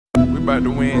about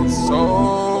to win so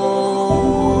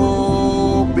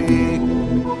big.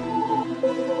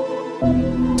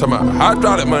 Talking about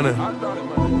hydraulic money.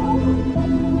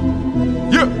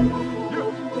 Yeah.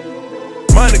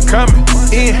 Money coming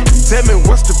in. Tell me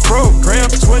what's the program?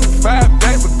 25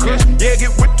 bags of kush. Yeah,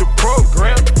 get with the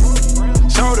program.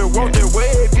 Shorty want that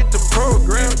wave, get the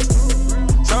program.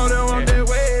 Shorty want that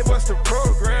wave, what's the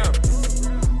program?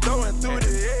 Throwing through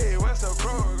the air, what's the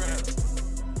program?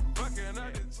 Fucking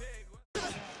out the check.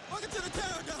 Welcome to the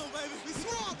teardown, baby. We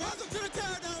swarm. Welcome to the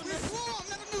teardown. We swarm.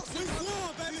 Let them know. We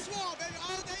swarm, baby. Swarm, baby.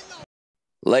 All day long.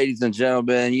 Ladies and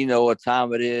gentlemen, you know what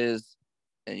time it is,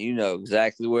 and you know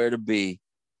exactly where to be.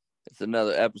 It's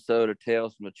another episode of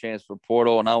Tales from the Transfer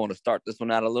Portal, and I want to start this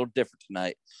one out a little different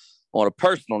tonight. On a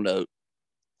personal note,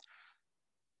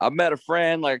 I met a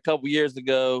friend like a couple years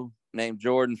ago named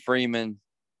Jordan Freeman,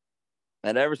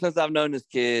 and ever since I've known this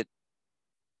kid,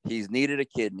 he's needed a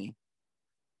kidney,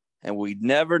 and we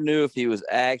never knew if he was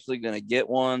actually going to get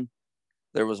one.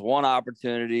 There was one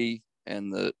opportunity,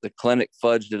 and the clinic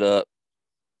fudged it up,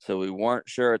 so we weren't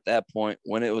sure at that point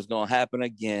when it was going to happen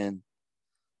again.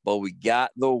 But we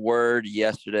got the word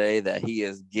yesterday that he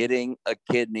is getting a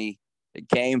kidney. It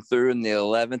came through in the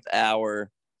 11th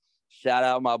hour. Shout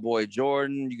out my boy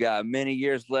Jordan. You got many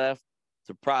years left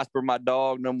to prosper, my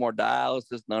dog. No more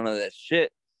dialysis, none of that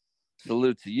shit.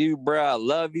 Salute to you, bro. I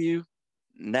love you.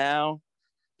 Now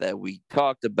that we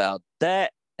talked about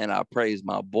that and I praise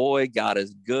my boy, God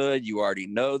is good. You already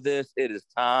know this. It is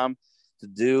time to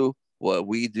do what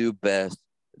we do best.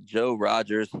 Joe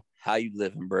Rogers, how you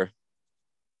living, bro?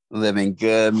 Living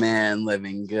good, man.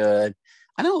 Living good.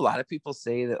 I know a lot of people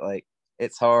say that like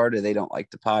it's hard or they don't like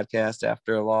the podcast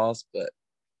after a loss, but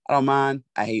I don't mind.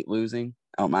 I hate losing.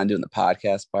 I don't mind doing the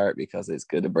podcast part because it's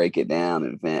good to break it down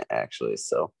and vent, actually.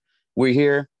 So we're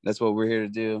here. That's what we're here to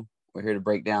do. We're here to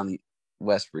break down the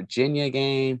West Virginia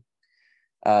game.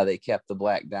 They kept the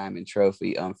Black Diamond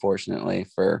Trophy, unfortunately,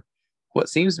 for what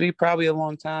seems to be probably a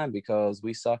long time because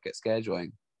we suck at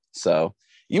scheduling. So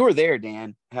you were there,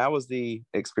 Dan. How was the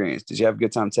experience? Did you have a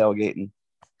good time tailgating?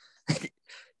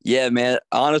 Yeah, man.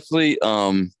 Honestly,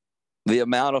 the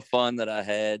amount of fun that I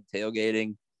had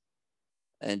tailgating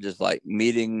and just like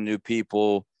meeting new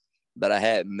people that I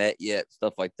hadn't met yet,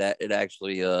 stuff like that, it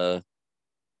actually, I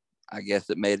guess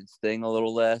it made it sting a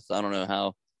little less. I don't know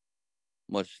how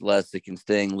much less it can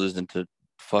sting losing to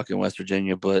fucking West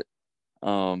Virginia, but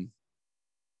I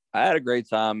had a great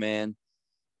time, man.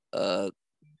 A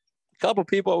couple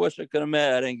people I wish I could have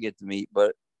met. I didn't get to meet,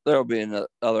 but there'll be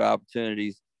other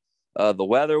opportunities. The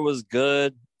weather was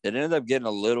good. It ended up getting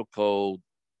a little cold.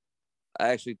 I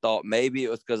actually thought maybe it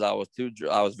was because I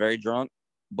was very drunk,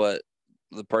 but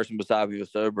the person beside me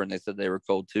was sober and they said they were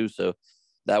cold too. So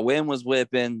that wind was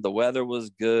whipping. The weather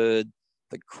was good.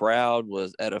 The crowd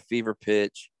was at a fever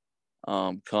pitch.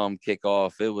 Come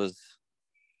kickoff, it was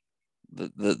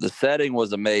the setting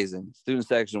was amazing. Student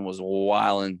section was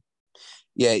wilding.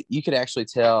 Yeah, you could actually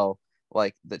tell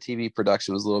like the TV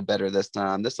production was a little better this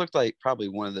time. This looked like probably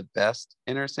one of the best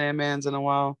Enter Sandmans in a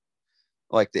while.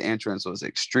 Like the entrance was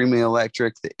extremely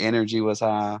electric. The energy was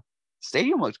high.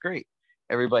 Stadium looked great.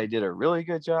 Everybody did a really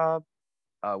good job.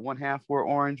 One half wore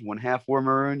orange, one half wore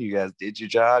maroon. You guys did your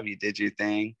job. You did your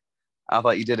thing. I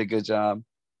thought you did a good job.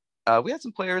 We had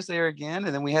some players there again,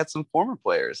 and then we had some former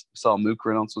players. We saw Mook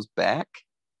Reynolds was back.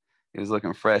 He was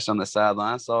looking fresh on the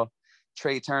sideline. Saw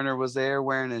Trey Turner was there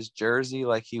wearing his jersey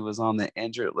like he was on the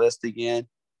injured list again,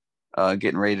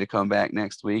 getting ready to come back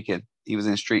next week, and he was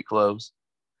in street clothes.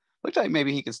 Looked like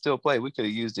maybe he could still play. We could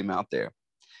have used him out there.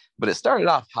 But it started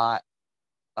off hot.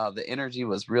 The energy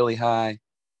was really high.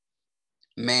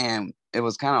 Man, it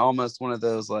was kind of almost one of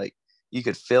those, like, you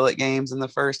could feel it games in the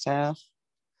first half.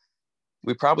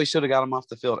 We probably should have got him off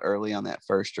the field early on that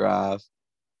first drive.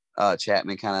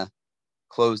 Chapman kind of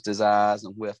closed his eyes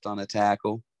and whiffed on a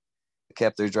tackle.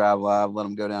 Kept their drive alive, let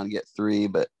them go down and get 3.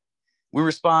 But we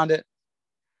responded.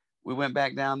 We went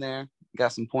back down there,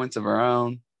 got some points of our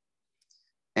own.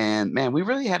 And, man, we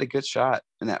really had a good shot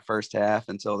in that first half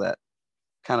until that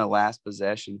kind of last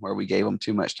possession where we gave them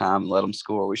too much time and let them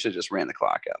score. We should have just ran the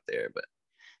clock out there. But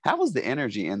how was the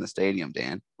energy in the stadium,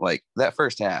 Dan? Like, that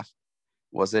first half,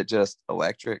 was it just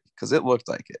electric? Because it looked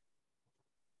like it.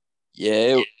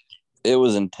 Yeah, it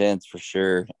was intense for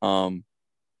sure.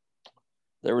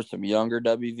 There were some younger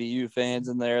WVU fans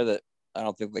in there that I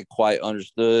don't think they quite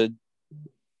understood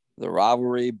the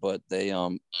rivalry, but they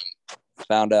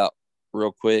found out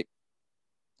real quick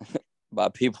by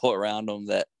people around them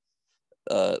that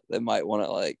they might want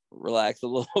to like relax a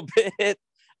little bit.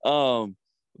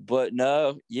 But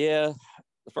no, yeah,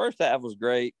 the first half was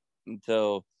great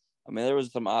until, I mean, there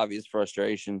was some obvious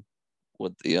frustration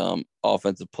with the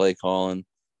offensive play calling,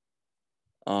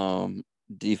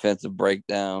 defensive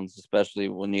breakdowns, especially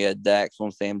when you had Dax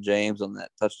on Sam James on that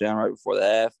touchdown right before the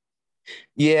half.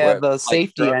 Yeah, the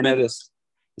safety, I noticed.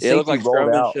 It looked like rolled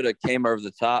Stroman out. should have came over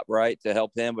the top, right, to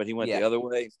help him, but he went the other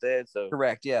way instead. So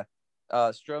correct, yeah.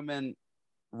 Stroman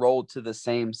rolled to the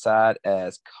same side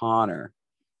as Connor.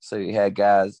 So you had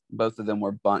guys, both of them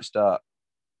were bunched up,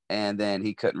 and then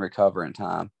he couldn't recover in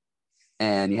time.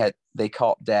 And they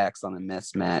caught Dax on a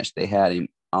mismatch. They had him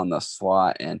on the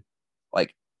slot, and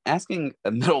like asking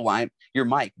a middle line, your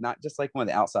Mike, not just like one of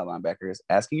the outside linebackers,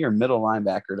 asking your middle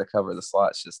linebacker to cover the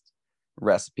slot is just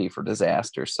recipe for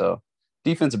disaster. So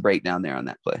defensive breakdown there on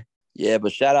that play. Yeah,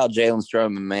 but shout out Jalen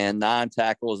Stroman, man. 9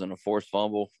 tackles and a forced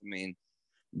fumble. I mean,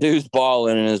 dude's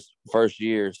balling in his first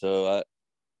year. So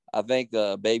I think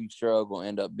Baby Stroke will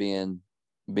end up being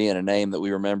a name that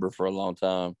we remember for a long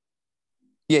time.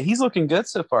 Yeah, he's looking good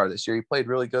so far this year. He played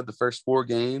really good the first 4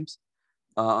 games.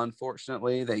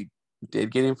 Unfortunately, they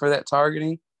did get him for that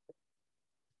targeting.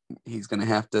 He's going to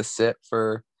have to sit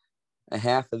for a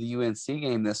half of the UNC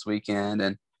game this weekend.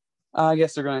 And I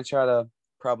guess they're going to try to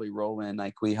probably roll in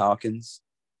Nikwe Hawkins.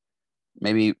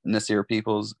 Maybe Nasir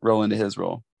Peoples roll into his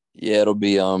role. Yeah, it'll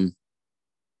be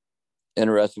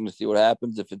interesting to see what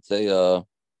happens. If it's a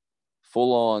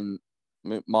full-on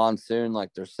monsoon like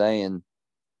they're saying,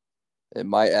 it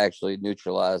might actually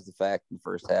neutralize the fact in the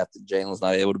first half that Jalen's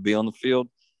not able to be on the field.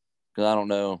 Because I don't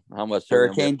know how much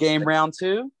Hurricane game round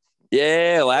 2.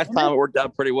 Yeah, last time it worked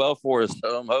out pretty well for us,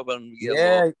 so I'm hoping we get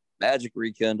a little magic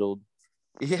rekindled.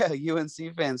 Yeah,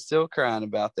 UNC fans still crying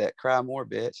about that. Cry more,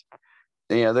 bitch.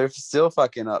 Yeah, they're still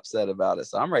fucking upset about it.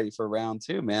 So I'm ready for round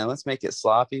 2, man. Let's make it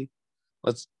sloppy.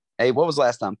 Hey, what was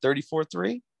last time?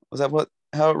 34-3? Was that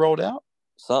how it rolled out?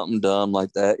 Something dumb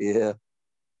like that, yeah.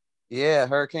 Yeah,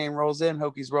 Hurricane rolls in,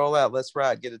 Hokies roll out. Let's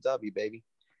ride. Get a W, baby.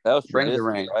 That was Bring Trubisky, the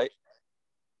rain. right?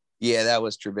 Yeah, that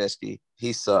was Trubisky.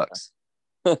 He sucks.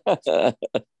 Had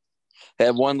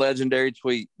one legendary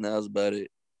tweet, and that was about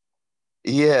it.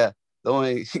 Yeah, the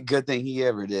only good thing he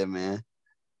ever did, man.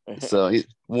 So he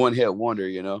one-hit wonder,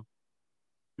 you know.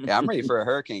 Yeah, I'm ready for a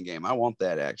Hurricane game. I want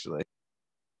that, actually.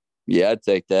 Yeah, I'd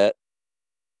take that.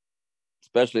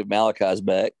 Especially if Malachi's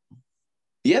back.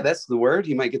 Yeah, that's the word.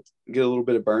 He might get a little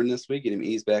bit of burn this week, get him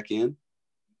eased back in.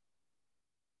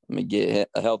 Let me get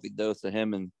a healthy dose of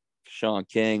him and Sean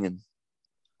King, and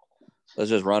let's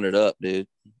just run it up, dude.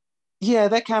 Yeah,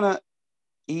 that kind of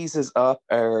eases up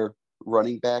our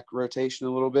running back rotation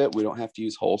a little bit. We don't have to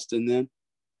use Holston then.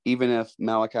 Even if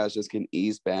Malachi's just can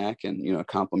ease back and, you know,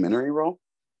 complimentary role,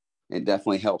 it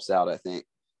definitely helps out, I think.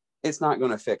 It's not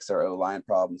going to fix our O-line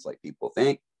problems like people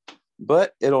think,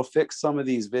 but it'll fix some of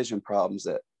these vision problems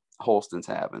that Holston's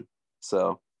having.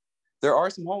 So there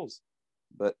are some holes,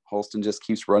 but Holston just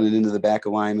keeps running into the back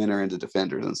of linemen or into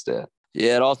defenders instead.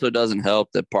 Yeah, it also doesn't help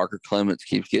that Parker Clements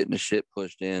keeps getting the shit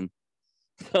pushed in.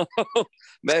 So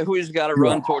maybe we just got to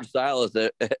run towards Silas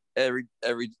every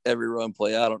run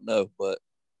play. I don't know, but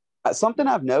something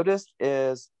I've noticed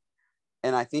is,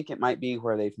 and I think it might be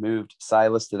where they've moved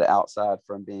Silas to the outside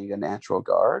from being a natural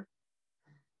guard,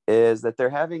 is that they're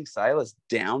having Silas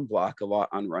down block a lot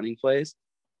on running plays.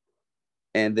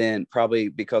 And then probably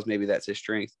because maybe that's his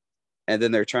strength. And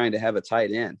then they're trying to have a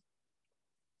tight end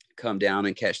come down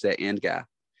and catch that end guy.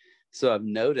 So I've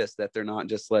noticed that they're not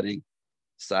just letting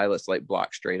Silas like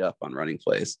block straight up on running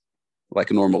plays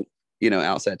like a normal, you know,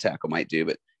 outside tackle might do,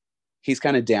 but he's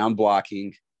kind of down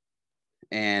blocking,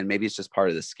 and maybe it's just part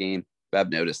of the scheme. But I've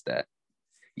noticed that.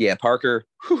 Yeah, Parker,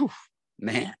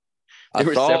 man, there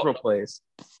were several plays.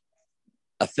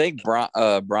 I think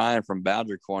Brian from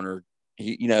Boundary Corner,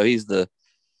 he's the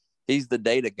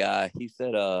data guy. He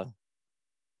said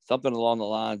something along the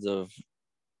lines of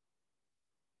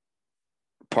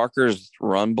Parker's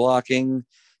run blocking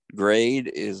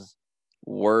grade is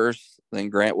worse than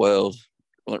Grant Wells'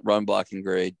 run blocking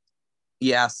grade.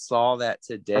 Yeah, I saw that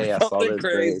today. I saw those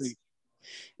crazy grades.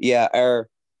 Yeah, our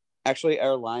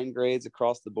line grades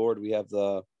across the board, we have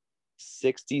the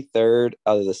 63rd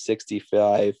out of the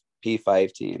 65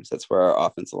 P5 teams. That's where our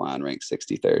offensive line ranks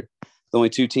 63rd. The only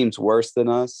 2 teams worse than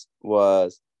us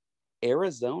was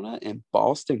Arizona and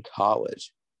Boston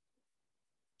College.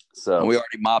 So and we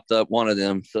already mopped up one of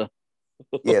them. So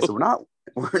yeah, so we're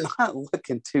not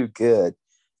looking too good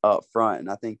up front, and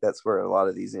I think that's where a lot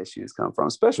of these issues come from,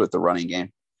 especially with the running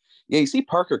game. Yeah, you see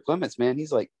Parker Clements, man,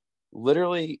 he's like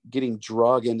literally getting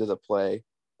drug into the play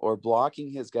or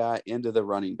blocking his guy into the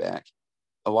running back.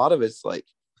 A lot of it's like,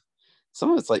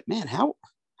 some of it's like, man, how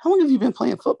long have you been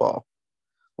playing football?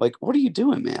 Like, what are you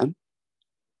doing, man?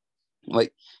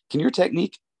 Like, can your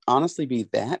technique honestly be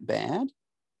that bad?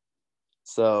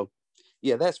 So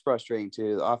Yeah, that's frustrating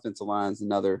too. The offensive line is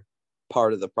another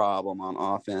part of the problem on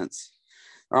offense.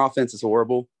 Our offense is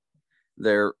horrible.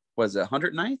 There was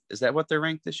 109th. Is that what they're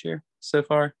ranked this year so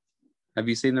far? Have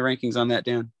you seen the rankings on that,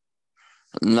 Dan?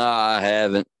 No, I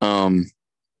haven't.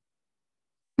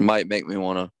 Might make me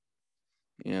want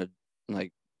to,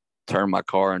 like turn my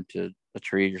car into a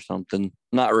tree or something.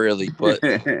 Not really, but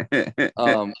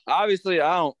obviously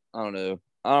I don't know.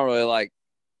 I don't really like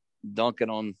dunking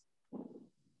on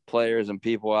players and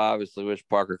people. I obviously wish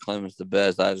Parker Clemens the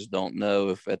best. I just don't know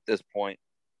if at this point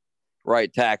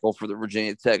right tackle for the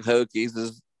Virginia Tech Hokies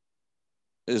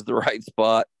is the right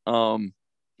spot.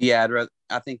 Yeah,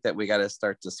 I think that we got to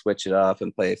start to switch it up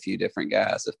and play a few different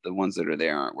guys if the ones that are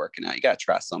there aren't working out. You got to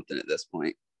try something at this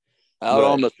point. I would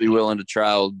almost be willing to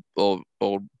try old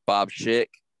Bob Schick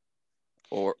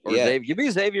or Xavier. Give me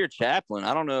Xavier Chaplin.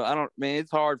 I don't know. I mean,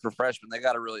 it's hard for freshmen. They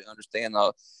got to really understand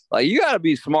like you got to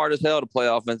be smart as hell to play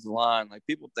offensive line. Like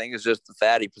people think it's just the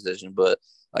fatty position, but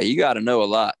you got to know a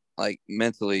lot, like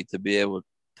mentally, to be able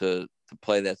to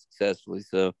play that successfully.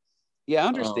 So yeah, I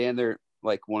understand they're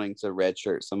like wanting to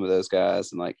redshirt some of those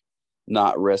guys and like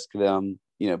not risk them,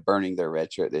 burning their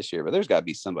redshirt this year. But there's got to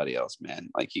be somebody else, man.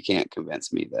 Like you can't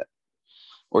convince me that.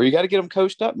 Or you got to get them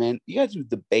coached up, man. You got to do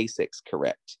the basics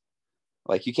correct.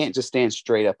 Like you can't just stand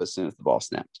straight up as soon as the ball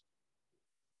snapped.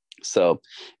 So,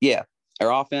 yeah,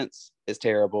 our offense is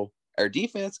terrible. Our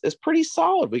defense is pretty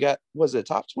solid. We got, was it a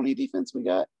top 20 defense we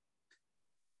got?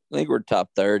 I think we're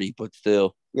top 30, but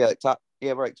still. Yeah,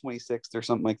 we're like 26th or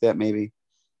something like that, maybe.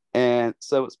 And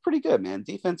so it's pretty good, man.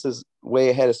 Defense is way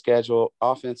ahead of schedule.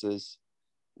 Offense is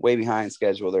way behind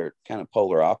schedule. They're kind of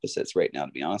polar opposites right now,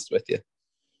 to be honest with you.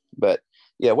 But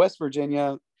yeah, West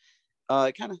Virginia,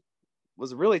 it kind of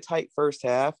was a really tight first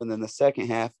half. And then the second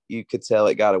half, you could tell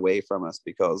it got away from us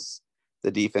because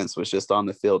the defense was just on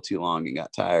the field too long and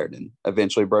got tired and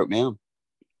eventually broke down.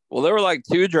 Well, there were like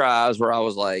 2 drives where I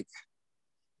was like,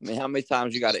 I mean, how many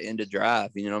times you got to end a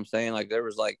drive? You know what I'm saying? Like there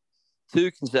was like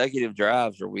 2 consecutive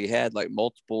drives where we had like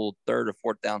multiple 3rd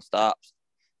or 4th down stops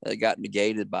that got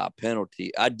negated by a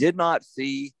penalty. I did not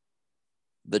see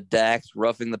the Dax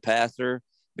roughing the passer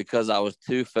because I was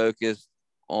too focused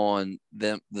on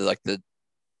them,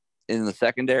 in the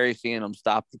secondary, seeing them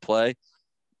stop the play.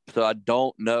 So I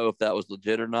don't know if that was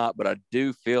legit or not, but I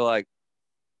do feel like,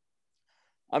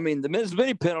 I mean, as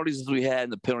many penalties as we had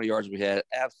and the penalty yards we had,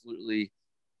 absolutely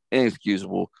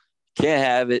inexcusable. Can't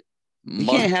have it. You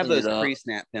can't have those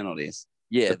pre-snap penalties.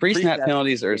 Yeah, the pre-snap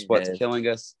penalties are what's killing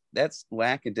us. That's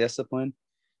lack of discipline.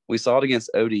 We saw it against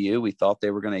ODU. We thought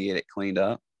they were going to get it cleaned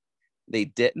up. They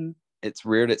didn't. It's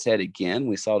reared its head again.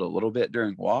 We saw it a little bit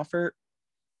during Wofford.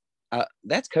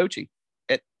 That's coaching.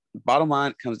 Bottom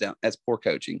line, it comes down. That's poor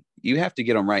coaching. You have to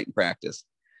get them right in practice.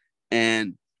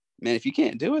 And, man, if you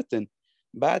can't do it, then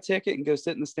buy a ticket and go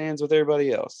sit in the stands with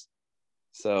everybody else.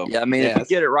 So, yeah, I mean, if you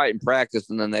get it right in practice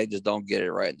and then they just don't get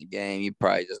it right in the game, you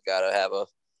probably just got to have a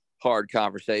hard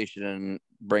conversation and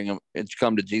bring them and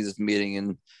come to Jesus meeting,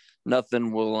 and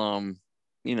nothing will,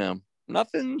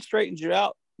 nothing straightens you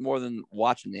out more than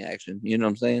watching the action. You know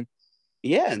what I'm saying?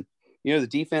 Yeah. And, the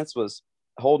defense was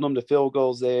holding them to field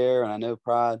goals there. And I know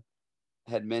Pride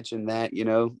had mentioned that,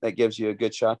 that gives you a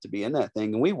good shot to be in that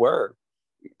thing. And we were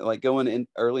like going in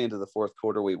early into the 4th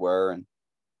quarter, we were, and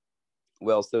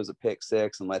Wells throws a pick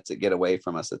 6 and lets it get away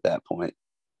from us at that point.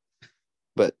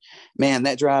 But man,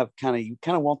 that drive you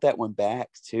kind of want that one back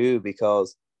too,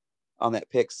 because on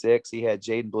that pick 6, he had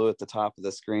Jaden Blue at the top of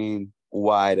the screen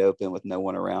wide open with no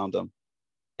one around him.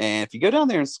 And if you go down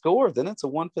there and score, then it's a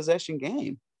 1-possession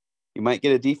game. You might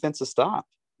get a defensive stop.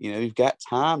 You've got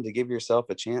time to give yourself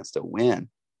a chance to win.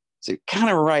 So you're kind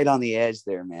of right on the edge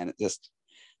there, man.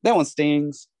 That one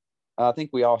stings. I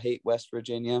think we all hate West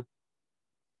Virginia,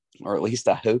 or at least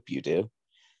I hope you do.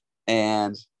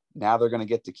 And now they're going to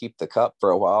get to keep the cup for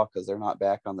a while because they're not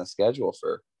back on the schedule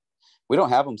we don't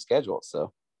have them scheduled.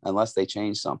 So unless they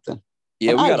change something.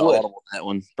 Yeah, we got to audible that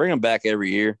one. Bring them back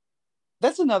every year.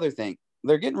 That's another thing.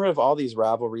 They're getting rid of all these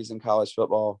rivalries in college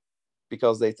football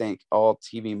because they think all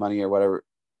TV money or whatever.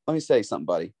 Let me say something,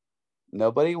 buddy.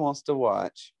 Nobody wants to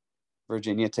watch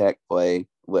Virginia Tech play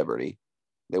Liberty.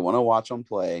 They want to watch them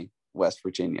play West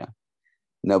Virginia.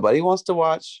 Nobody wants to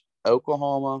watch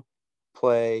Oklahoma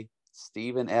play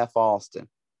Stephen F. Austin.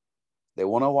 They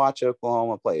want to watch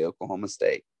Oklahoma play Oklahoma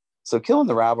State. So killing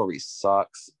the rivalry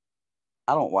sucks.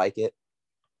 I don't like it.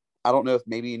 I don't know if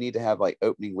maybe you need to have like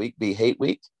opening week be hate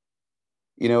week,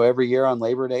 every year on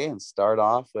Labor Day, and start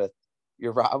off with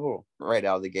your rival right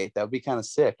out of the gate. That would be kind of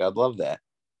sick. I'd love that.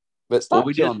 But stop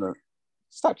killing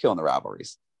the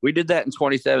rivalries. We did that in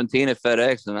 2017 at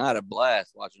FedEx, and I had a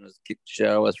blast watching us kick the shit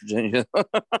out of West Virginia.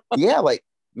 Yeah, like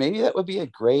maybe that would be a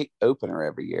great opener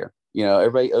every year.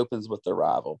 Everybody opens with their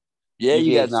rival. Yeah,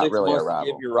 you UVA is got not 6 really a months to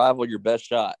give rival. your rival your best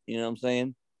shot. You know what I'm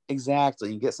saying?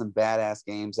 Exactly. You get some badass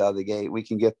games out of the gate. We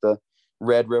can get the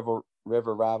Red River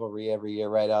rivalry every year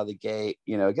right out of the gate.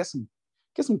 Get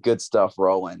some good stuff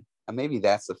rolling. And maybe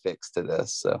that's the fix to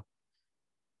this. So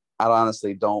I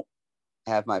honestly don't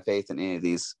have my faith in any of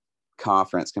these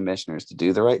conference commissioners to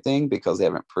do the right thing because they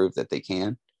haven't proved that they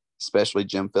can, especially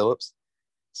Jim Phillips.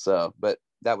 So, but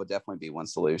that would definitely be one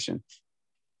solution.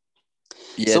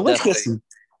 Yeah, so let's definitely. get some.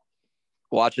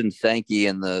 Watching Sankey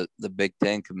and the Big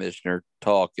Ten commissioner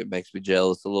talk, it makes me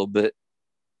jealous a little bit.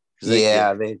 They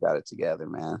got it together,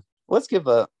 man. Let's give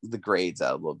the grades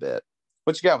out a little bit.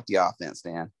 What you got with the offense,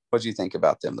 Dan? What do you think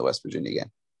about them, the West Virginia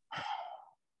game?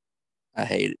 I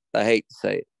hate it. I hate to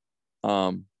say it.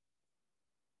 I'm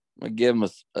gonna give them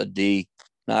a D,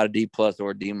 not a D plus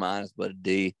or a D minus, but a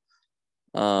D.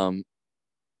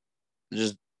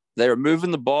 Just they were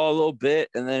moving the ball a little bit,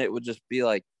 and then it would just be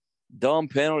like dumb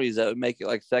penalties that would make it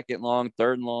like 2nd long,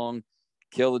 3rd long,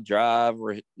 kill the drive.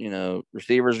 Where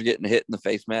receivers are getting hit in the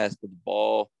face mask with the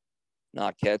ball,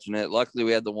 not catching it. Luckily,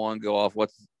 we had the one go off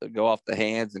the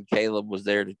hands, and Caleb was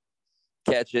there to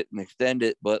catch it and extend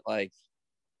it. But like,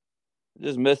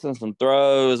 just missing some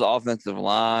throws, offensive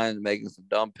line making some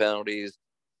dumb penalties,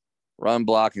 run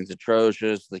blocking is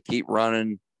atrocious. They keep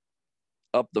running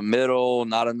up the middle,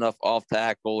 not enough off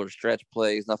tackle or stretch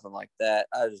plays, nothing like that.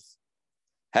 I just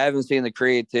haven't seen the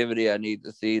creativity I need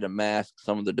to see to mask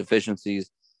some of the deficiencies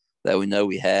that we know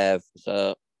we have.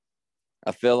 So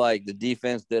I feel like the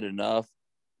defense did enough.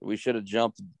 We should have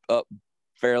jumped up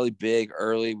fairly big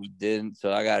early. We didn't.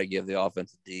 So I got to give the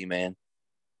offense a D, man.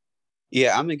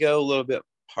 Yeah, I'm going to go a little bit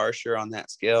harsher on that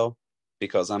scale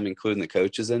because I'm including the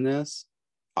coaches in this.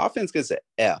 Offense gets an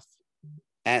F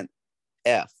and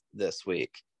F this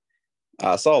week.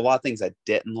 I saw a lot of things I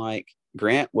didn't like.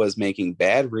 Grant was making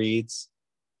bad reads.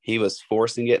 He was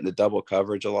forcing it into double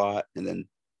coverage a lot and then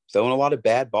throwing a lot of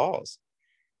bad balls.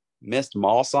 Missed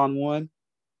Moss on one.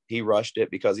 He rushed it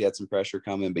because he had some pressure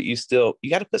coming, but you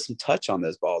got to put some touch on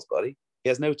those balls, buddy. He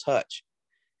has no touch.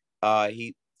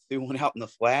 He threw one out in the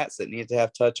flats that needed to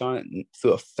have touch on it and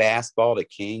threw a fastball to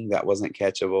King that wasn't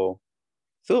catchable.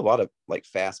 Threw a lot of like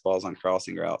fastballs on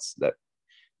crossing routes that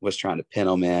was trying to pin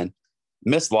him in.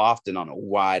 Missed Lofton on a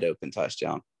wide open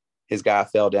touchdown. His guy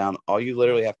fell down. All you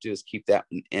literally have to do is keep that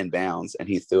in bounds, and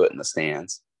he threw it in the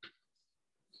stands.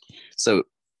 So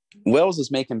Wells was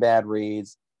making bad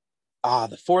reads.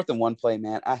 The 4th and 1 play,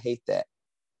 man, I hate that.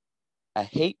 I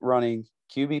hate running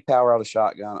QB power out of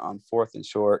shotgun on 4th and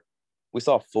short. We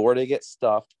saw Florida get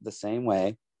stuffed the same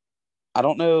way. I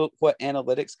don't know what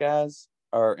analytics guys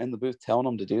are in the booth telling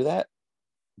them to do that,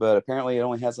 but apparently it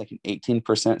only has like an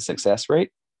 18% success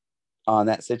rate on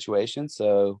that situation.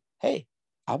 So, hey,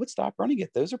 I would stop running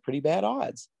it. Those are pretty bad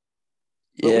odds.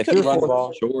 Yeah, if you're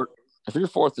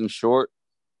 4th and short,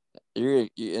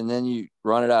 and then you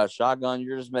run it out of shotgun,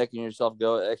 you're just making yourself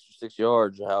go extra 6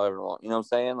 yards or however long. You know what I'm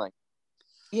saying? Like,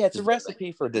 yeah, it's a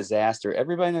recipe for disaster.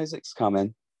 Everybody knows it's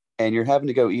coming, and you're having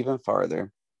to go even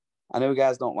farther. I know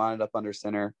guys don't line it up under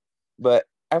center, but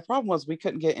our problem was we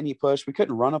couldn't get any push. We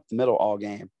couldn't run up the middle all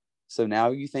game. So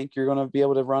now you think you're going to be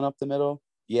able to run up the middle?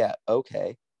 Yeah,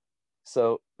 okay.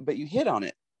 So, but you hit on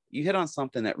it. You hit on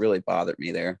something that really bothered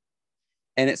me there,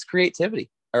 and it's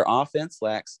creativity. Our offense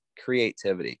lacks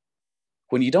creativity.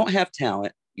 When you don't have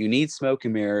talent, you need smoke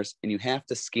and mirrors, and you have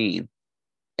to scheme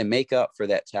and make up for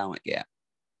that talent gap.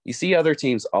 You see other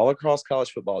teams all across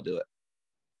college football do it.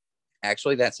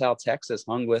 Actually, that's how Texas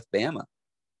hung with Bama.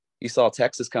 You saw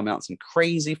Texas come out in some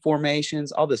crazy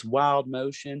formations, all this wild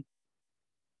motion.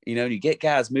 You get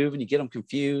guys moving, you get them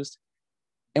confused.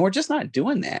 And we're just not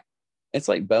doing that. It's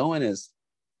like Bowen is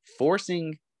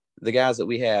forcing the guys that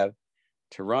we have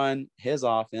to run his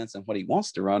offense and what he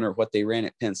wants to run or what they ran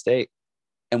at Penn State.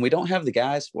 And we don't have the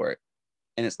guys for it.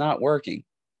 And it's not working.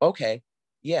 Okay,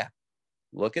 yeah.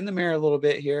 Look in the mirror a little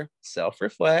bit here,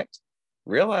 self-reflect,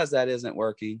 realize that isn't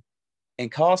working,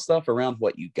 and call stuff around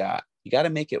what you got. You got to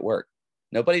make it work.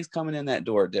 Nobody's coming in that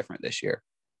door different this year.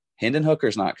 Hendon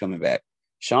Hooker's not coming back.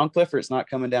 Sean Clifford's not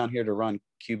coming down here to run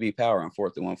QB power on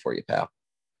 4th and 1 for you, pal.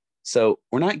 So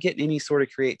we're not getting any sort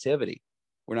of creativity.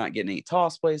 We're not getting any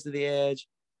toss plays to the edge.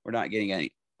 We're not getting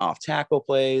any off-tackle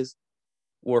plays.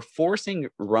 We're forcing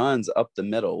runs up the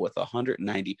middle with a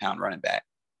 190-pound running back.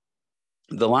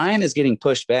 The line is getting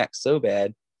pushed back so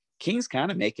bad. King's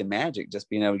kind of making magic just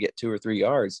being able to get 2 or 3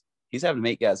 yards. He's having to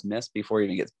make guys miss before he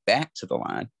even gets back to the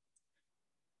line.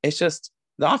 It's just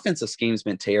the offensive scheme's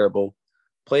been terrible.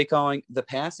 Play calling, the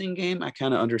passing game, I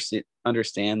kind of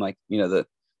understand, like, the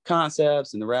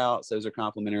concepts and the routes, those are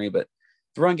complimentary, but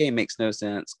the run game makes no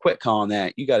sense. Quit calling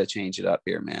that. You got to change it up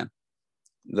here, man.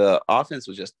 The offense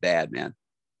was just bad, man.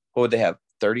 What would they have?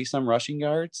 30 some rushing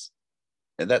yards?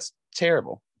 That's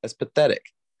terrible. That's pathetic.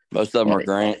 Most of them are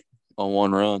Grant on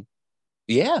one run.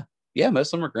 Yeah.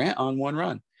 Most of them are Grant on one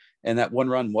run. And that one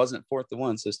run wasn't 4th and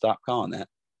 1, so stop calling that.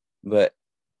 But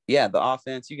yeah, the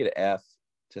offense, you get an F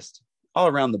just all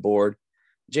around the board.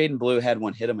 Jaden Blue had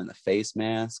one hit him in the face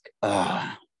mask. You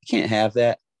can't have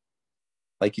that.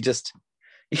 Like, you got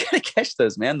to catch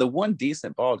those, man. The one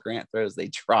decent ball Grant throws, they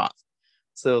drop.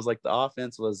 So it was like the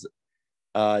offense was,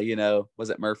 was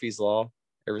it Murphy's Law?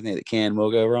 Everything that can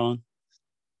will go wrong.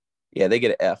 Yeah, they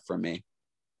get an F from me.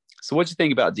 So what'd you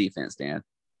think about defense, Dan?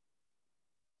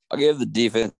 I give the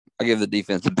defense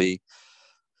a B.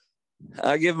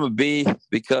 I give them a B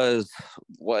because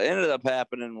what ended up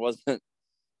happening wasn't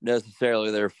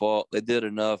necessarily their fault. They did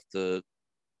enough to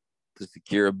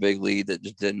secure a big lead that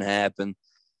just didn't happen.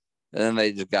 And then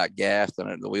they just got gassed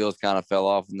and the wheels kind of fell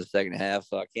off in the second half.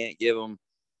 So I can't give them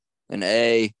an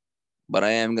A, but I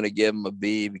am going to give them a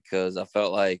B because I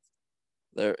felt like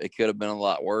it could have been a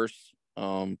lot worse.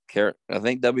 I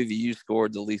think WVU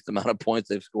scored the least amount of points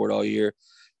they've scored all year.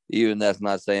 Even that's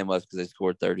not saying much because they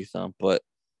scored 30-some. But,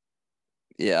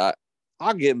 yeah,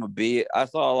 I'll give them a B. I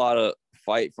saw a lot of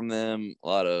fight from them.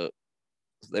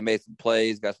 They made some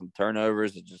plays, got some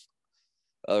turnovers. It just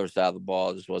other side of the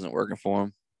ball just wasn't working for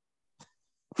them.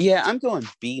 Yeah, I'm going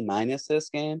B- this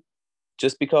game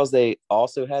just because they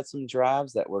also had some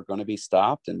drives that were going to be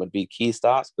stopped and would be key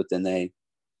stops, but then they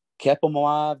kept them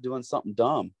alive doing something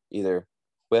dumb, either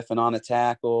whiffing on a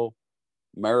tackle.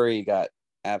 Murray got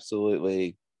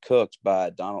absolutely cooked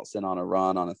by Donaldson on a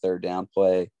run on a 3rd down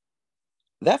play.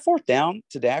 That 4th down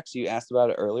to Dax, you asked about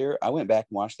it earlier. I went back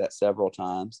and watched that several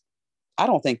times. I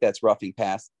don't think that's roughing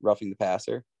the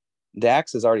passer.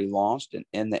 Dax is already launched and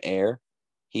in the air.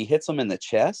 He hits him in the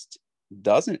chest,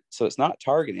 so it's not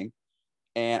targeting.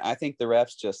 And I think the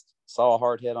refs just saw a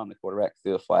hard hit on the quarterback,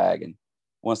 threw a flag, and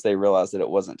once they realized that it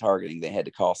wasn't targeting, they had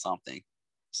to call something.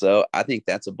 So I think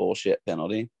that's a bullshit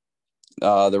penalty.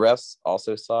 The refs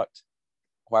also sucked.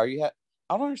 I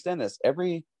don't understand this.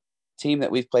 Every team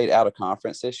that we've played out of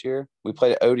conference this year, we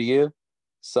played at ODU,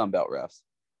 Sun Belt refs.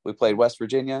 We played West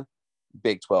Virginia,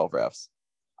 Big 12 refs.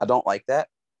 I don't like that.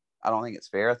 I don't think it's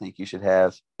fair. I think you should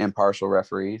have impartial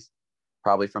referees,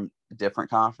 probably from a different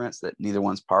conference that neither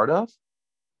one's part of,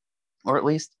 or at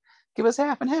least give us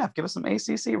half and half. Give us some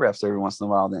ACC refs every once in a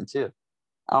while then too.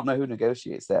 I don't know who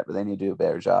negotiates that, but they need to do a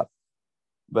better job.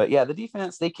 But yeah, the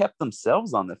defense, they kept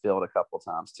themselves on the field a couple of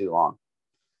times too long.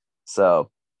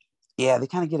 So yeah, they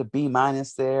kind of get a B-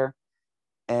 there.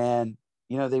 And,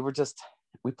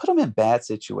 we put them in bad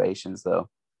situations though.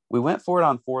 We went for it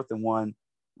on 4th and 1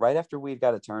 right after we'd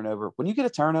got a turnover. When you get a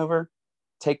turnover,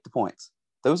 take the points.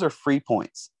 Those are free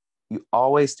points. You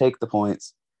always take the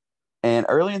points. And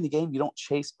early in the game, you don't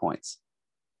chase points.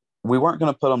 We weren't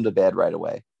going to put them to bed right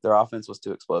away. Their offense was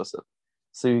too explosive.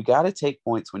 So you got to take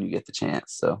points when you get the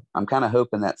chance. So I'm kind of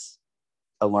hoping that's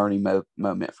a learning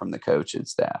moment from the coach and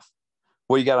staff.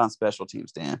 What you got on special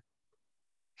teams, Dan?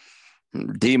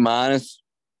 D-.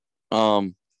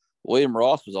 William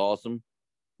Ross was awesome,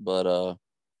 but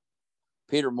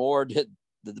Peter Moore did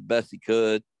the best he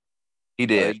could. He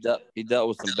did. He dealt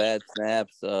with some bad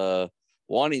snaps.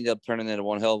 One ended up turning into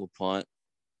one hell of a punt,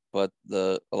 but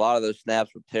a lot of those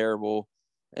snaps were terrible.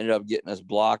 Ended up getting us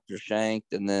blocked or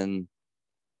shanked, and then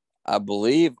I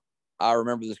believe I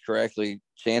remember this correctly.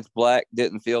 Chance Black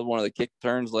didn't field one of the kick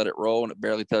turns, let it roll, and it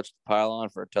barely touched the pylon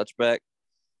for a touchback.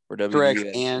 For WVU, correct,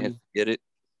 and get it.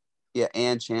 Yeah,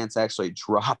 and Chance actually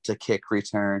dropped a kick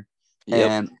return, yep.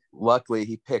 And luckily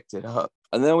he picked it up.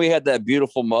 And then we had that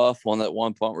beautiful muff on that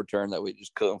one punt return that we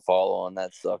just couldn't follow on.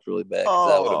 That sucked really bad.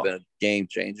 That would have been a game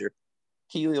changer.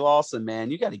 Keely Lawson,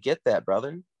 man, you got to get that,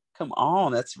 brother. Come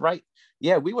on, that's right.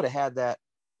 Yeah, we would have had that.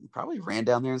 Probably ran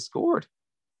down there and scored.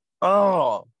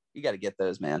 Oh, you got to get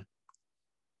those, man.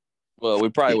 Well, we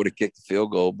probably would have kicked the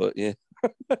field goal, but yeah.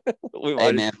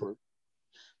 Hey, man,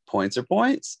 points are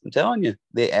points. I'm telling you,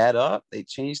 they add up. They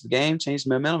change the game, change the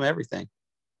momentum, everything.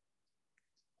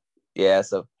 Yeah,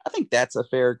 so I think that's a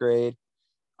fair grade.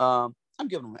 I'm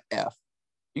giving them an F.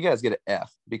 You guys get an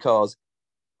F because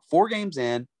 4 games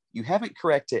in, you haven't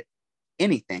corrected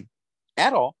anything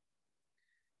at all.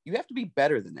 You have to be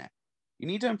better than that. You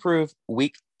need to improve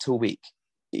week to week,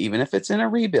 even if it's in a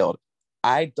rebuild.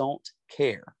 I don't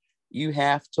care. You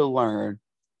have to learn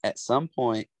at some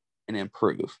point and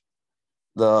improve.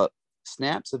 The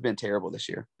snaps have been terrible this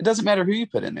year. It doesn't matter who you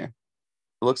put in there.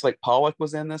 It looks like Pollock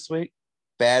was in this week.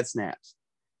 bad snaps.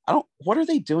 What are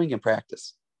they doing in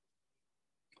practice?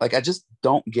 Like, I just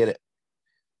don't get it.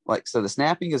 Like, so the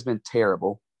snapping has been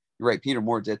terrible. You're right. Peter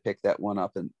Moore did pick that one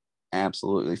up and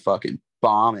absolutely fucking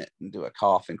bomb it and do a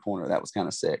coffin corner. That was kind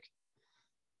of sick.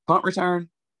 Punt return,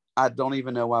 I don't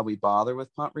even know why we bother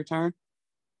with punt return,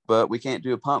 but we can't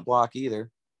do a punt block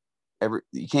either.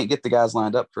 You can't get the guys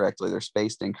lined up correctly. They're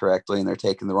spaced incorrectly and they're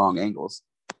taking the wrong angles.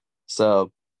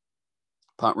 So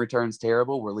punt return's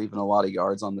terrible. We're leaving a lot of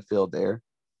yards on the field there.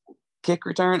 Kick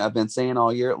return, I've been saying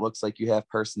all year, it looks like you have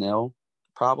personnel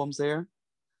problems there.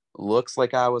 Looks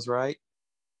like I was right.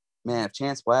 Man, if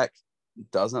Chance Black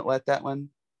doesn't let that one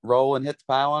roll and hit the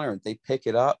pylon, or if they pick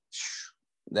it up,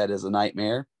 that is a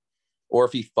nightmare. Or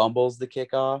if he fumbles the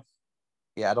kickoff,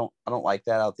 yeah, I don't like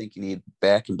that. I don't think you need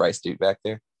Beck and Bryce Duke back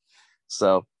there.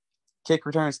 So kick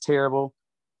return is terrible.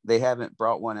 They haven't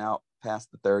brought one out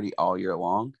past the 30 all year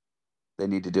long. They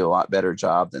need to do a lot better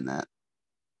job than that.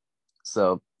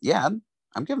 So yeah,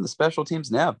 I'm giving the special teams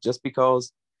an F just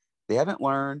because they haven't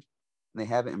learned and they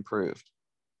haven't improved.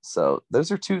 So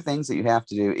those are two things that you have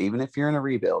to do, even if you're in a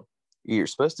rebuild. You're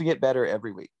supposed to get better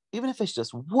every week, even if it's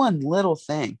just one little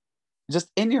thing.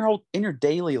 Just in your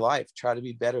daily life, try to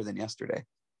be better than yesterday.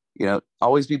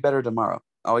 Always be better tomorrow.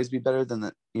 Always be better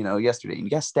than yesterday. And you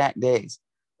got stacked days.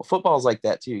 Well, football is like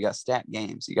that too. You got stacked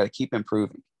games. You got to keep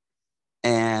improving.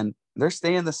 And they're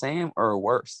staying the same or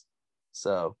worse.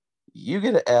 So you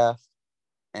get an F,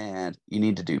 and you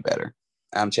need to do better.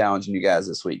 I'm challenging you guys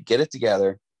this week. Get it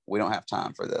together. We don't have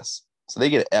time for this. So they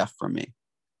get an F from me.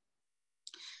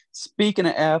 Speaking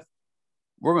of F,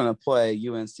 we're going to play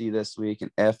UNC this week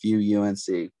and FU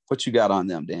UNC. What you got on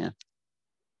them, Dan?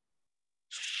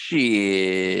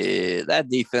 Shit. That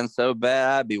defense so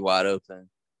bad, I'd be wide open.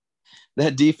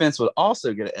 That defense would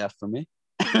also get an F from me.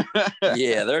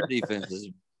 Yeah, their defense is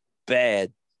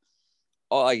bad.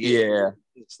 All I get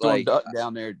is like Duck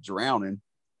down there drowning.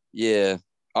 Yeah,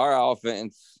 our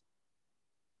offense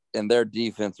and their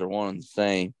defense are one and the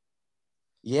same.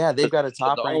 Yeah, they've got a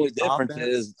top ranked. The only difference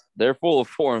is they're full of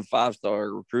 4- and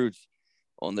 5-star recruits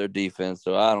on their defense,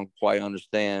 so I don't quite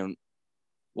understand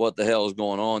what the hell is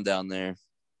going on down there.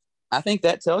 I think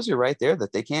that tells you right there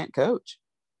that they can't coach.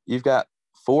 You've got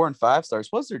 4- and 5-stars.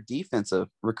 What's their defensive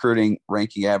recruiting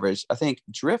ranking average? I think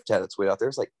Drift had a tweet out there.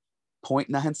 It's like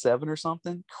 0.97 or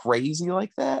something crazy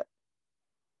like that.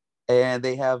 And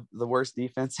they have the worst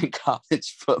defense in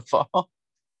college football.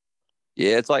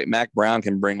 Yeah, it's like Mac Brown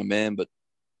can bring them in, but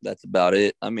that's about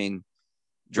it. I mean,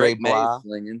 Drake May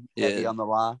slinging. Heavy on the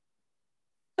lie.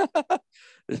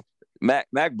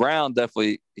 Mac Brown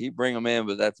definitely he bring them in,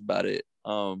 but that's about it.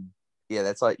 Yeah,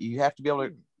 that's like you have to be able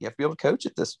to coach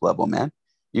at this level, man.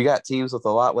 You got teams with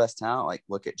a lot less talent. Like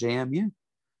look at JMU,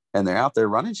 and they're out there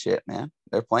running shit, man.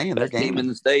 They're playing their game.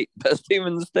 Best team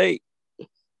in the state.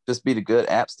 Just beat a good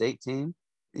App State team.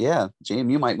 Yeah,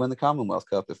 JMU might win the Commonwealth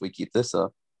Cup if we keep this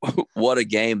up. What a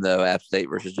game, though, App State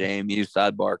versus JMU.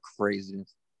 Sidebar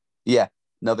craziness. Yeah,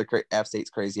 App State's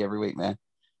crazy every week, man.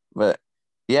 But,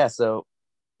 yeah, so,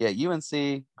 yeah,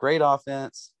 UNC, great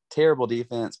offense, terrible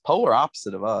defense, polar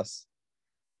opposite of us.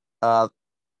 Kind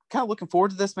of looking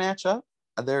forward to this matchup.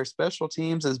 Their special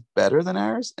teams is better than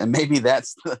ours, and maybe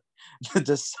that's the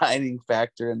deciding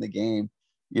factor in the game.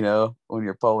 When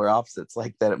you're polar opposites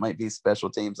like that, it might be special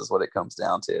teams is what it comes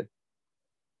down to.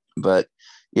 But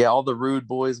yeah, all the rude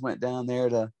boys went down there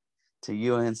to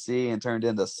UNC and turned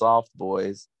into soft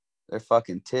boys. They're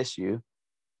fucking tissue.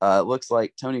 It looks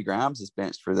like Tony Grimes is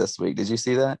benched for this week. Did you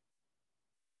see that?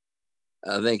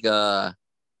 I think I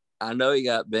know he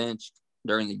got benched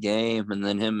during the game, and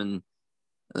then him and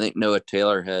I think Noah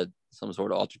Taylor had some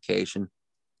sort of altercation.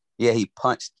 Yeah, he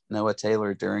punched Noah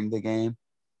Taylor during the game.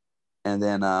 And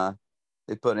then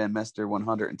they put in Mr.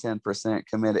 110%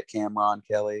 committed Cameron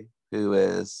Kelly, who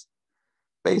is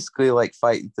basically like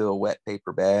fighting through a wet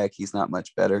paper bag. He's not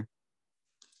much better.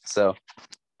 So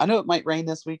I know it might rain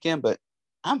this weekend, but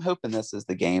I'm hoping this is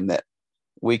the game that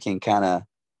we can kind of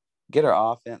get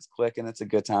our offense clicking. It's a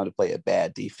good time to play a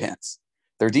bad defense.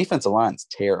 Their defensive line's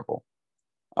terrible.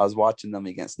 I was watching them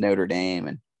against Notre Dame,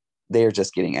 and they're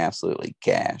just getting absolutely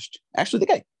gashed. Actually,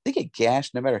 they get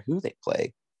gashed no matter who they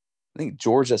play. I think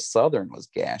Georgia Southern was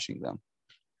gashing them.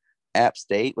 App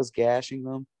State was gashing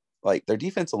them. Like, their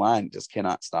defensive line just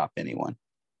cannot stop anyone.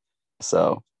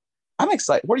 So I'm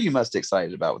excited. What are you most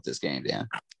excited about with this game, Dan?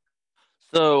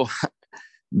 So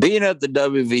being at the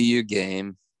WVU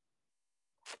game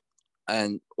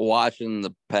and watching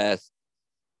the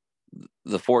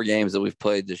 4 games that we've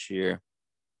played this year,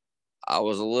 I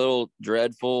was a little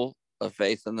dreadful of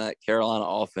facing that Carolina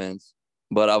offense,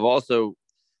 but I've also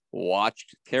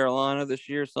watched Carolina this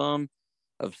year some.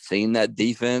 of seeing that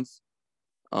defense.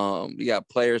 You got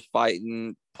players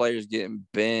fighting, players getting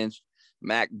benched.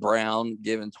 Mac Brown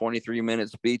giving 23-minute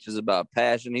speeches about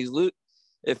passion.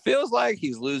 It feels like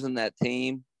he's losing that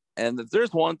team. And if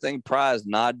there's one thing Pry's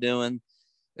not doing,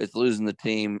 it's losing the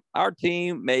team. Our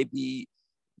team may be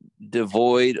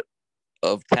devoid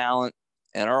of talent,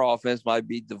 and our offense might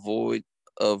be devoid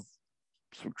of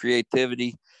some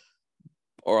creativity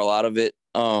or a lot of it.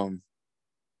 But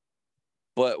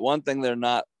one thing they're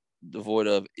not devoid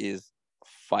of is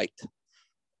fight.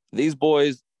 These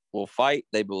boys will fight.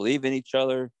 They believe in each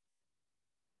other,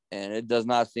 and it does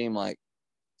not seem like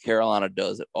Carolina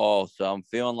does at all. So I'm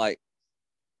feeling like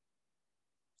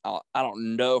I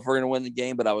don't know if we're going to win the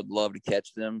game, but I would love to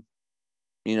catch them,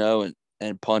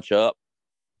 and punch up.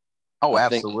 Oh,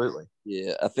 absolutely.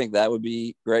 I think that would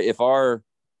be great. If our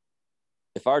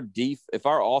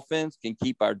offense can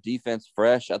keep our defense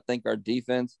fresh, I think our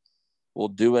defense will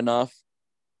do enough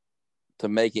to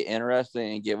make it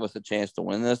interesting and give us a chance to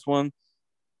win this one.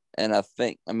 And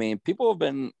people have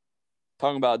been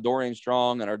talking about Dorian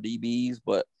Strong and our DBs,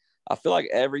 but I feel like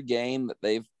every game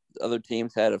that other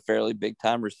teams had a fairly big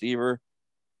time receiver,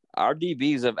 our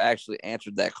DBs have actually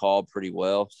answered that call pretty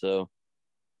well. So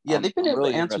yeah, they've been able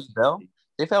to answer the bell.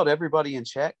 They've held everybody in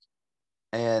check.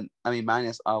 And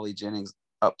minus Ollie Jennings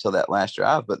up till that last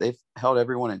drive, but they've held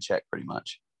everyone in check pretty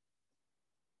much.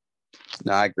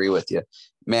 No, I agree with you,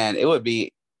 man. It would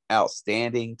be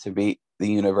outstanding to beat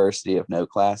the University of No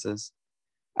Classes.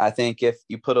 I think if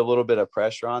you put a little bit of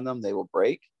pressure on them, they will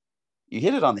break. You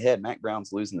hit it on the head. Mac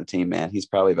Brown's losing the team, man. He's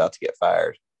probably about to get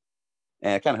fired.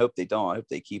 And I kind of hope they don't. I hope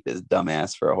they keep his dumb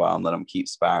ass for a while and let him keep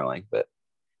spiraling. But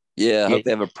yeah, I hope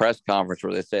they have a press conference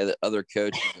where they say that other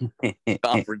coaches in the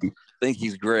conference think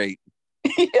he's great.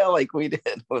 Yeah, like we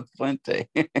did with Fuente.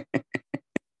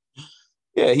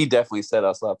 Yeah, he definitely set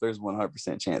us up. There's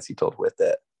 100% chance he told Whit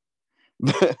that.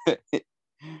 But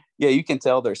yeah, you can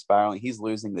tell they're spiraling. He's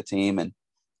losing the team. And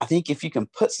I think if you can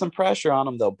put some pressure on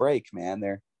them, they'll break, man.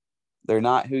 They're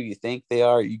not who you think they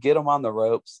are. You get them on the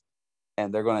ropes,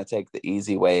 and they're going to take the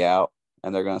easy way out,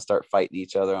 and they're going to start fighting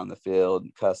each other on the field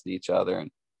and cussing each other.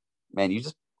 And, man, you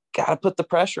just got to put the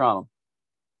pressure on them.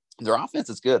 Their offense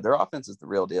is good. Their offense is the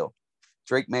real deal.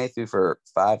 Drake May threw for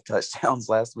 5 touchdowns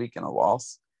last week in a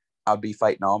loss. I'd be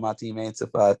fighting all my teammates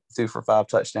if I threw for 5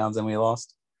 touchdowns and we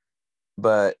lost.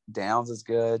 But Downs is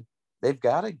good. They've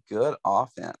got a good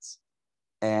offense.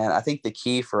 And I think the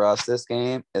key for us this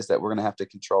game is that we're going to have to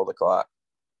control the clock.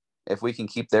 If we can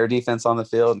keep their defense on the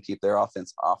field and keep their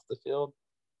offense off the field,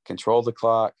 control the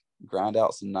clock, grind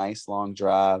out some nice long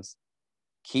drives,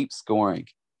 keep scoring.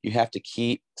 You have to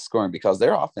keep scoring because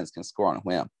their offense can score on a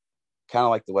whim, kind of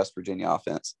like the West Virginia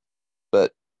offense,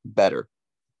 but better.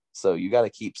 So you got to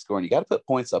keep scoring. You got to put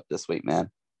points up this week, man.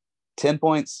 10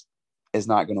 points is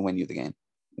not going to win you the game.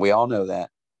 We all know that.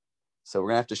 So we're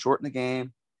going to have to shorten the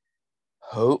game.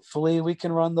 Hopefully we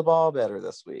can run the ball better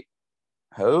this week.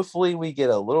 Hopefully we get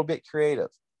a little bit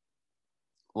creative.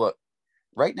 Look,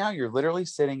 right now you're literally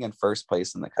sitting in first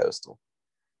place in the Coastal.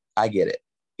 I get it.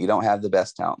 You don't have the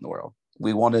best talent in the world.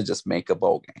 We want to just make a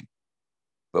bowl game.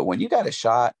 But when you got a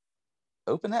shot,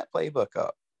 open that playbook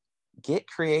up. Get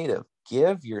creative.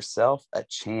 Give yourself a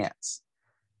chance.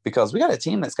 Because we got a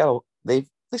team that's got they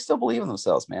still believe in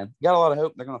themselves, man. You got a lot of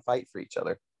hope. They're going to fight for each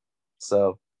other.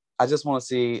 So I just want to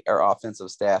see our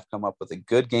offensive staff come up with a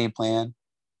good game plan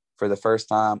for the first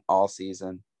time all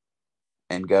season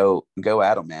and go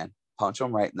at them, man. Punch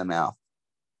them right in the mouth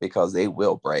because they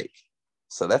will break.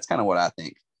 So that's kind of what I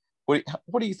think. What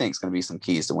do you think is going to be some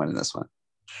keys to winning this one?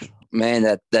 Man,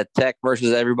 that Tech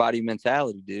versus everybody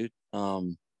mentality, dude.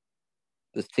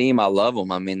 This team, I love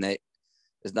them. I mean,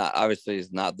 it's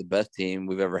not the best team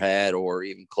we've ever had or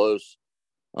even close.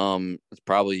 It's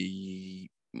probably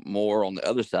more on the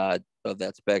other side of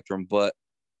that spectrum, but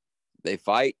they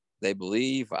fight, they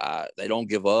believe, they don't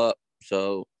give up.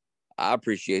 So I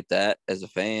appreciate that as a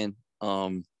fan.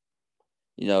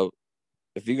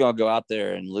 If you're going to go out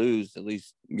there and lose, at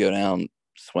least go down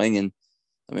swinging.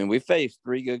 I mean, we faced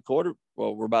 3 good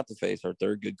we're about to face our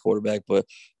 3rd good quarterback, but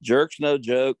Jerk's no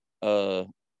joke.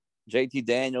 JT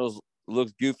Daniels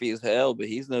looks goofy as hell, but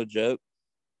he's no joke.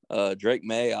 Drake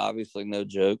May, obviously no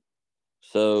joke.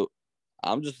 So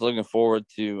I'm just looking forward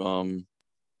to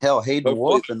hell, Hayden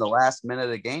Wolf in the last minute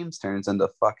of games turns into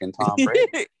fucking Tom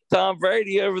Brady. Tom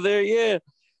Brady over there, yeah.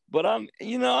 But I'm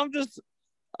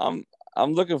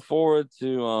looking forward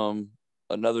to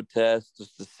another test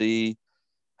just to see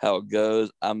how it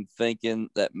goes. I'm thinking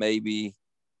that maybe,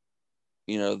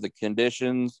 the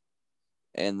conditions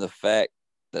and the fact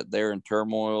that they're in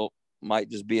turmoil might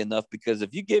just be enough, because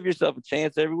if you give yourself a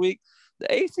chance every week,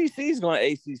 The ACC is going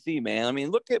to ACC, man. I mean,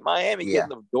 look at Miami getting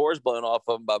the doors blown off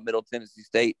of them by Middle Tennessee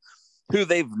State, who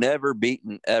they've never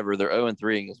beaten ever. They're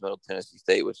 0-3 against Middle Tennessee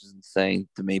State, which is insane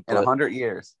to me. In 100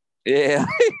 years. Yeah.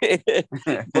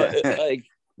 But, like,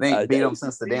 they ain't beat them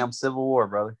since the damn Civil War,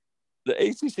 brother. The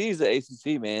ACC is the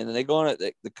ACC, man, and they're going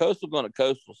to the Coastal going to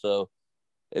Coastal. So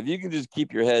if you can just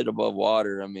keep your head above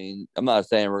water, I mean, I'm not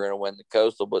saying we're going to win the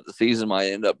Coastal, but the season might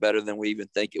end up better than we even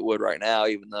think it would right now,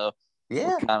 even though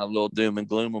we're kind of a little doom and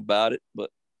gloom about it.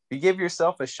 But if you give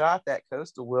yourself a shot, that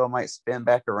Coastal wheel might spin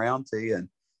back around to you and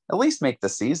at least make the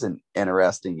season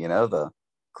interesting. You know, the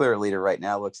clear leader right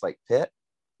now looks like Pitt.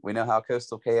 We know how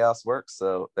Coastal Chaos works,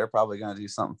 so they're probably going to do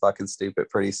something fucking stupid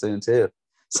pretty soon too.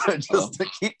 So just to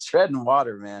keep treading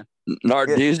water, man.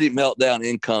 Narduzzi meltdown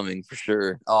incoming for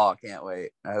sure. Oh, I can't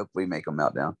wait. I hope we make a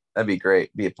meltdown. That'd be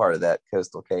great. Be a part of that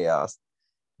Coastal Chaos.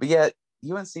 But yet,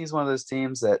 UNC is one of those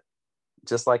teams that,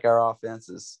 just like our offense,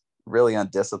 is really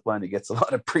undisciplined. It gets a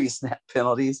lot of pre-snap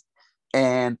penalties.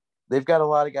 And they've got a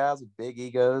lot of guys with big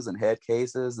egos and head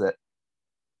cases that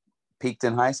peaked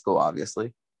in high school,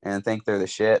 obviously, and think they're the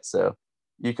shit. So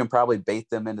you can probably bait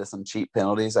them into some cheap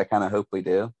penalties. I kind of hope we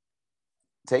do.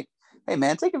 Take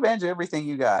advantage of everything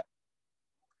you got.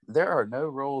 There are no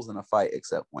rules in a fight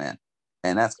except win.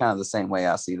 And that's kind of the same way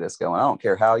I see this going. I don't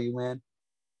care how you win,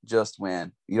 just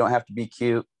win. You don't have to be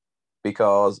cute,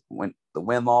 because when the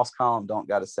win-loss column don't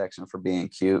got a section for being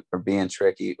cute or being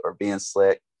tricky or being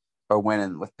slick or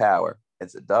winning with power.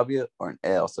 It's a W or an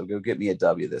L. So go get me a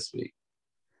W this week.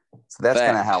 So that's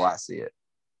kind of how I see it.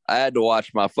 I had to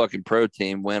watch my fucking pro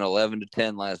team win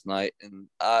 11-10 last night, and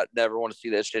I never want to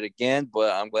see that shit again,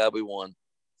 but I'm glad we won.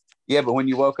 Yeah, but when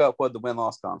you woke up, what did the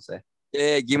win-loss column say?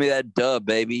 Yeah, give me that dub,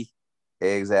 baby.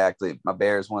 Exactly. My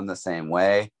Bears won the same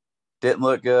way. Didn't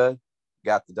look good.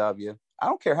 Got the W. I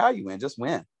don't care how you win. Just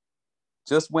win.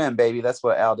 Just win, baby. That's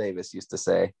what Al Davis used to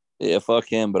say. Yeah, fuck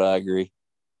him, but I agree.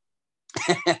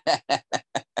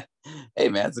 Hey,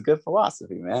 man, it's a good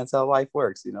philosophy, man. It's how life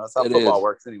works. You know, it's how football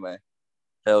works anyway.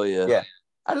 Hell yeah. Yeah.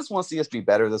 I just want to see us be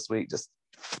better this week. Just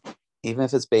even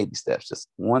if it's baby steps, just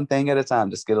one thing at a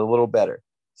time, just get a little better.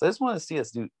 So I just want to see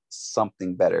us do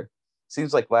something better.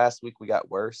 Seems like last week we got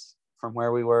worse from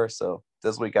where we were. So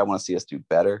this week I want to see us do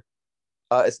better.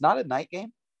 It's not a night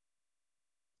game.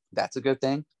 That's a good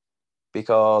thing,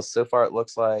 because so far it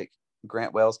looks like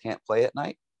Grant Wells can't play at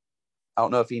night. I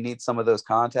don't know if he needs some of those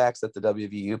contacts that the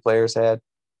WVU players had,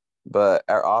 but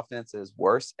our offense is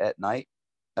worse at night,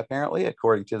 apparently,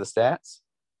 according to the stats.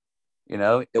 You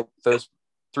know, those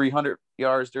 300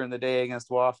 yards during the day against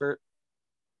Wofford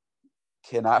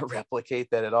cannot replicate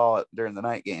that at all during the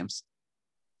night games.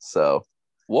 So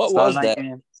what was that?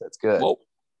 Game, so that's good.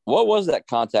 What was that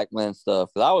contact lens stuff?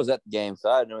 Because I was at the game, so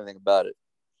I didn't know anything about it.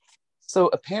 So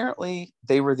apparently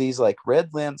they were these like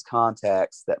red lens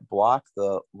contacts that block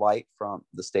the light from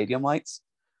the stadium lights.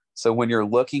 So when you're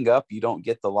looking up, you don't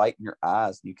get the light in your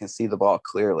eyes. You can see the ball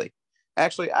clearly.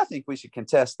 Actually, I think we should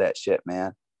contest that shit,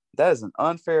 man. That is an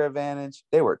unfair advantage.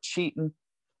 They were cheating,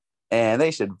 and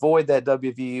they should void that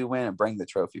WVU win and bring the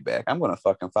trophy back. I'm going to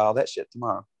fucking file that shit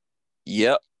tomorrow.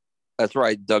 Yep. That's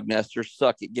right, Doug Nestor.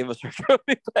 Suck it. Give us our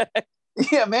trophy back.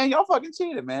 Yeah, man. Y'all fucking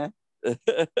cheated, man.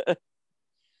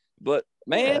 But,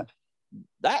 man,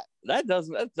 that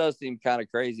does seem kind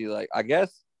of crazy. Like, I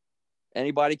guess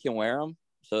anybody can wear them.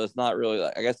 So it's not really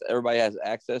like, I guess everybody has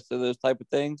access to those type of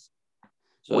things.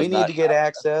 So we need to get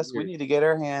access. We need to get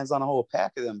our hands on a whole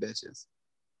pack of them bitches.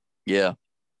 Yeah,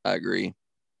 I agree. At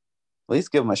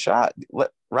least give them a shot.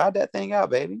 Ride that thing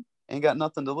out, baby. Ain't got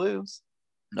nothing to lose.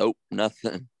 Nope,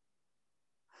 nothing.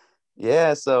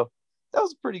 Yeah, so that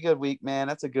was a pretty good week, man.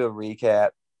 That's a good recap.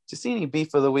 Did you see any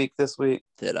beef of the week this week?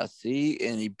 Did I see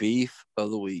any beef of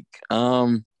the week?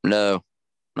 No,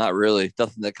 not really.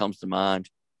 Nothing that comes to mind.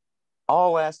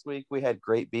 All last week, we had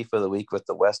great beef of the week with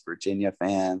the West Virginia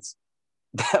fans.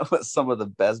 That was some of the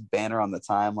best banner on the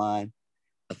timeline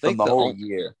from the whole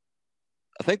year.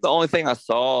 I think the only thing I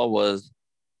saw was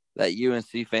that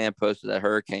UNC fan posted that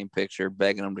hurricane picture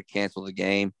begging them to cancel the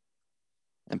game,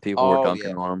 and people were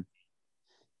dunking on them.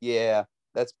 Yeah,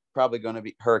 that's probably going to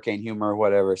be hurricane humor or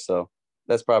whatever. So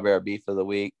that's probably our beef of the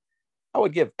week. I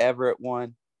would give Everett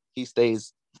one. He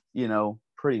stays,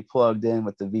 pretty plugged in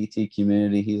with the VT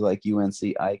community. He's like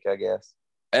UNC Ike, I guess.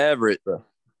 Everett.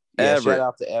 Yeah, shout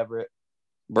out to Everett.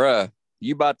 Bruh,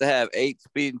 you about to have 8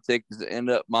 speeding tickets that end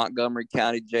up Montgomery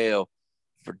County Jail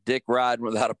for dick riding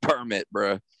without a permit,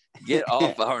 bruh. Get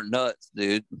off our nuts,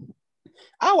 dude.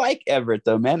 I like Everett,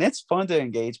 though, man. It's fun to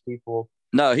engage people.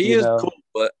 No, he is cool,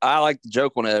 but I like to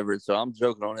joke on Everett, so I'm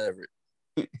joking on Everett.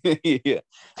 Yeah.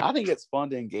 I think it's fun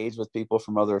to engage with people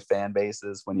from other fan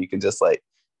bases when you can just,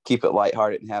 keep it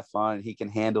lighthearted and have fun. He can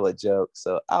handle a joke.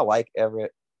 So I like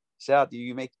Everett. Shout out to you.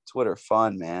 You make Twitter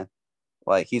fun, man.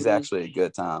 Like, he's actually a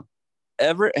good time.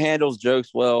 Everett handles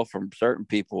jokes well from certain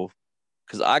people,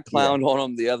 because I clowned on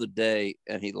him the other day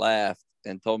and he laughed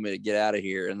and told me to get out of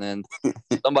here. And then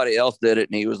somebody else did it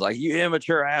and he was like, "You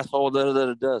immature asshole." Da, da,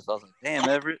 da, da. So I was like, "Damn,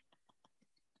 Everett."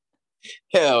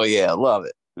 Hell yeah. Love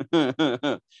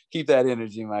it. Keep that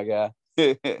energy, my guy.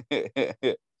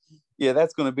 Yeah,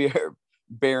 that's going to be our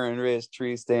Baron Ridge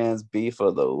Tree Stands beef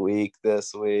of the week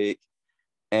this week.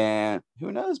 And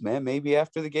who knows, man? Maybe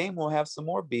after the game, we'll have some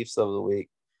more beefs of the week.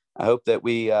 I hope that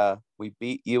we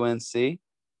beat UNC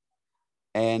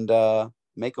and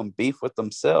make them beef with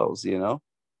themselves, you know?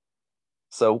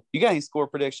 So you got any score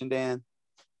prediction, Dan?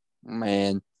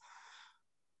 Man.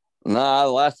 Nah,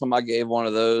 the last time I gave one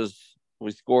of those,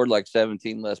 we scored like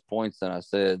 17 less points than I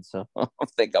said. So I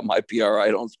think I might be all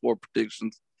right on score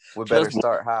predictions. We better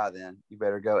start high then. You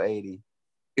better go 80.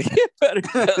 You better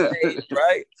go 80,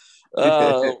 right?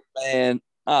 Oh, man.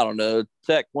 I don't know.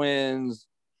 Tech wins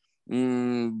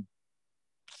 16-10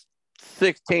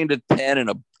 in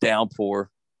a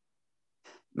downpour.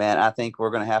 Man, I think we're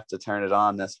going to have to turn it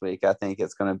on this week. I think we're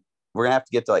going to have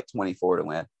to get to like 24 to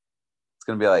win. It's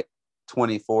going to be like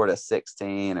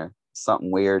 24-16 or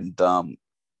something weird and dumb.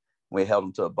 We held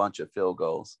them to a bunch of field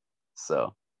goals.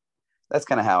 So that's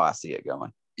kind of how I see it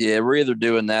going. Yeah, we're either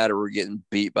doing that or we're getting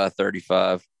beat by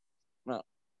 35. No.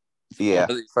 Yeah.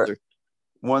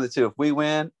 One of the two. If we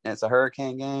win and it's a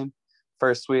hurricane game,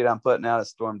 first tweet I'm putting out is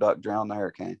Storm Duck drown the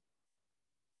hurricane.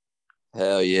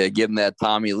 Hell yeah. Give them that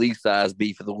Tommy Lee size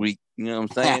beef of the week. You know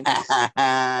what I'm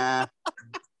saying?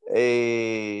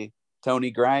 Hey,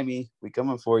 Tony Grimey, we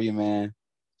coming for you, man.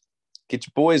 Get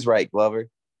your boys right, Glover.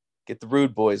 Get the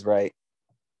rude boys right.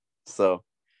 So,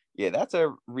 yeah, that's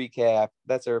our recap.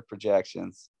 That's our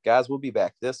projections. Guys, we'll be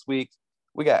back this week.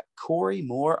 We got Corey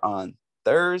Moore on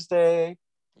Thursday.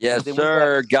 Yes,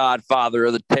 sir. Godfather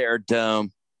of the Terror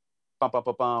Dome.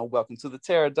 Welcome to the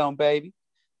Terror Dome, baby.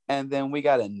 And then we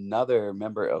got another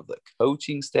member of the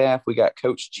coaching staff. We got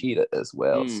Coach Cheetah as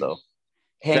well. So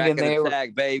hang in there.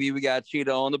 Tag, baby. We got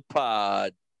Cheetah on the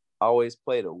pod. Always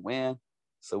play to win.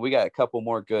 So we got a couple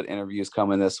more good interviews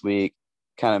coming this week.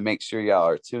 Kind of make sure y'all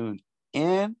are tuned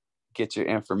in. Get your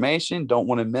information. Don't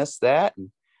want to miss that.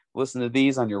 And listen to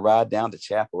these on your ride down to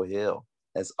Chapel Hill.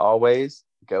 As always,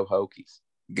 go Hokies.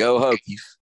 Go Hokies.